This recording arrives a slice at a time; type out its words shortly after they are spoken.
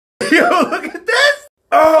Yo, look at this.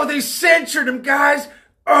 Oh, they censored him, guys.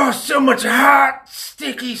 Oh, so much hot,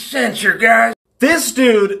 sticky censure, guys. This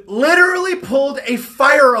dude literally pulled a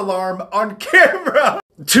fire alarm on camera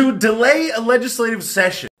to delay a legislative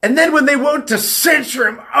session. And then when they voted to censure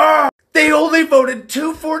him, they only voted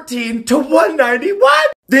 214 to 191.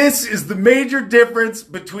 This is the major difference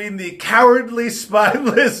between the cowardly,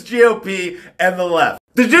 spineless GOP and the left.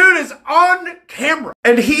 The dude is on camera,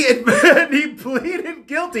 and he pleaded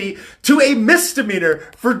guilty to a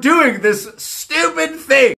misdemeanor for doing this stupid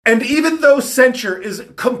thing. And even though censure is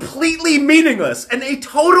completely meaningless and a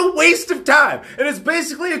total waste of time, and is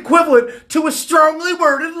basically equivalent to a strongly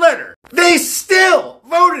worded letter, they still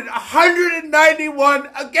voted 191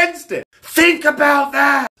 against it. Think about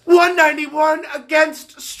that. 191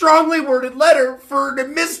 against strongly worded letter for a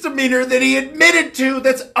misdemeanor that he admitted to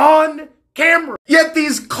that's on camera. Yet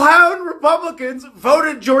these clown Republicans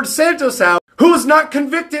voted George Santos out, who was not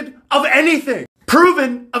convicted of anything,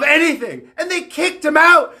 proven of anything, and they kicked him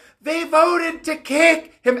out. They voted to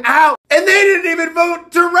kick him out, and they didn't even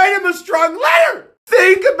vote to write him a strong letter.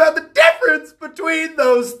 Think about the difference between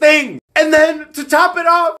those things. And then, to top it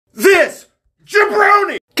off, this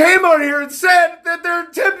jabroni came on here and said that they're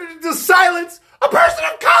attempting to silence a person